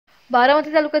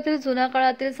बारामती तालुक्यातील जुन्या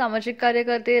काळातील सामाजिक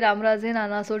कार्यकर्ते रामराजे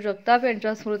नानासो जगताप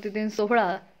यांच्या स्मृतिदिन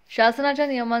सोहळा शासनाच्या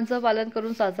नियमांचं पालन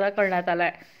करून साजरा करण्यात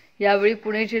आलाय। यावेळी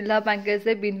पुणे जिल्हा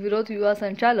बँकेचे बिनविरोध युवा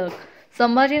संचालक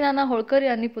संभाजी नाना होळकर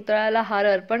यांनी पुतळ्याला हार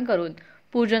अर्पण करून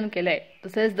पूजन केले।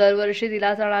 तसेच दरवर्षी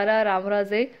दिला जाणारा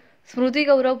रामराजे स्मृती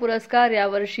गौरव पुरस्कार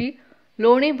यावर्षी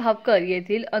लोणी भापकर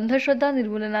येथील अंधश्रद्धा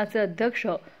निर्मूलनाचे अध्यक्ष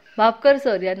भापकर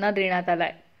सर यांना देण्यात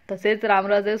आलाय। तसेच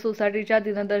रामराजे सोसायटीच्या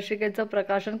दिनदर्शिकेचं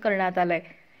प्रकाशन करण्यात आलंय।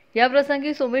 या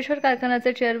प्रसंगी सोमेश्वर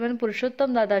कारखान्याचे चेअरमन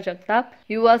पुरुषोत्तम दादा जगताप,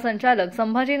 युवा संचालक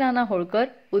संभाजी नाना होळकर,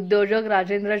 उद्योजक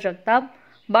राजेंद्र जगताप,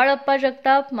 बाळप्पा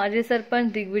जगताप, माजी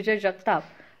सरपंच दिग्विजय जगताप,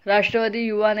 राष्ट्रवादी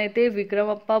युवा नेते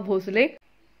विक्रमप्पा भोसले,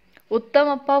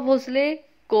 उत्तमप्पा भोसले,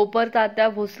 कोपर तात्या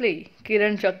भोसले,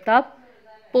 किरण जगताप,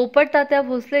 पोपट तात्या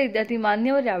भोसले इत्यादी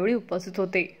मान्यवर यावेळी उपस्थित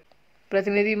होते।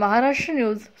 प्रतिनिधी महाराष्ट्र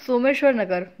न्यूज, सोमेश्वर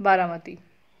नगर, बारामती।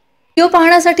 व्हिडिओ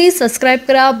पाहण्यासाठी सबस्क्राइब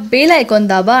करा, बेल आयकॉन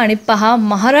दाबा आणि पहा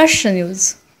महाराष्ट्र न्यूज।